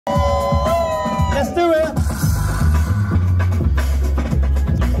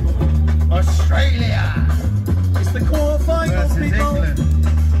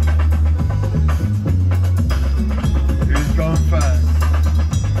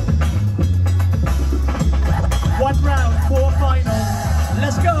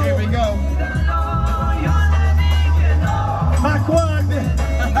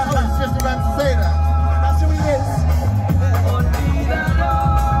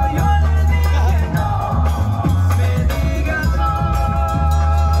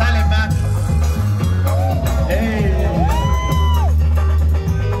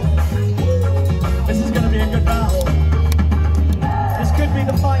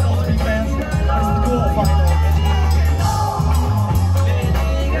final, to be fair. It's the quarter-final.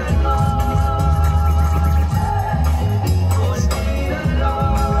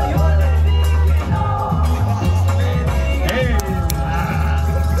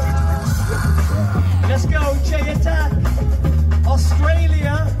 Let's go, J-Attack.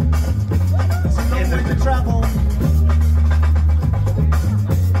 Australia. It's a long way to travel.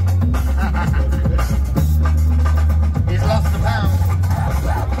 He's lost a pound.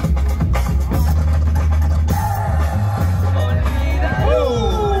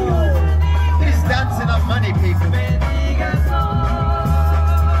 Ooh. He's dancing on money, people.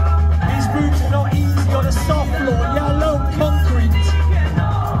 These moves are not easy on a soft floor, yellow concrete.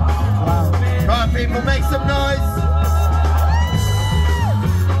 Wow. Come on, people, make some noise.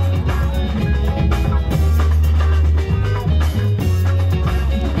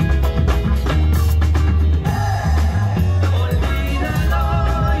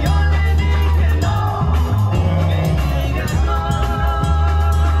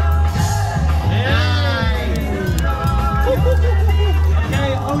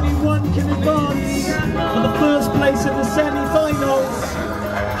 Place in the semi-finals.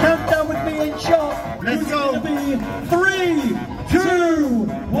 Countdown with me in shot. Let's go. It's going to be 3, 2,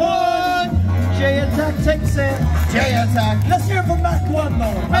 1. J-Attack takes it. J-Attack. Let's hear it from Mac 1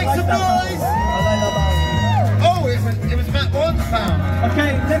 though. Make some noise. Oh, it was Mac 1's pound.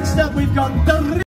 Okay, next up we've got the